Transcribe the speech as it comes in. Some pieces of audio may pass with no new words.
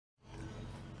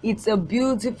It's a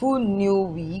beautiful new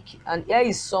week, and here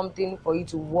is something for you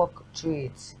to walk through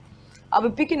it. I'll be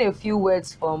picking a few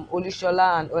words from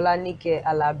Olushola and Olanike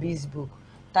Alabi's book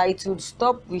titled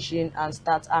Stop Wishing and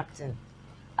Start Acting.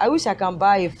 I wish I can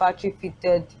buy a factory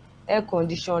fitted air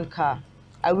conditioned car.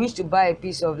 I wish to buy a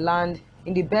piece of land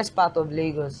in the best part of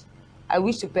Lagos. I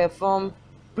wish to perform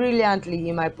brilliantly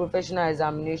in my professional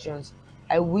examinations.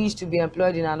 I wish to be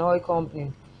employed in an oil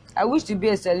company. I wish to be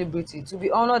a celebrity, to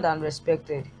be honored and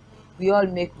respected. We all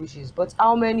make wishes, but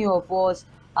how many of us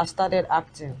have started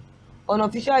acting? On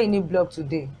Official Uni blog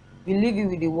today, we leave you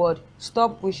with the word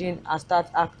stop wishing and start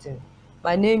acting.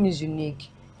 My name is Unique.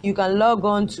 You can log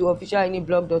on to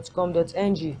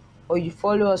officialuniblog.com.ng or you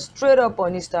follow us straight up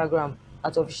on Instagram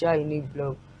at Official Unique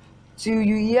Blog. Till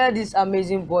you hear this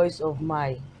amazing voice of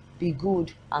mine, be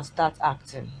good and start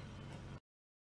acting.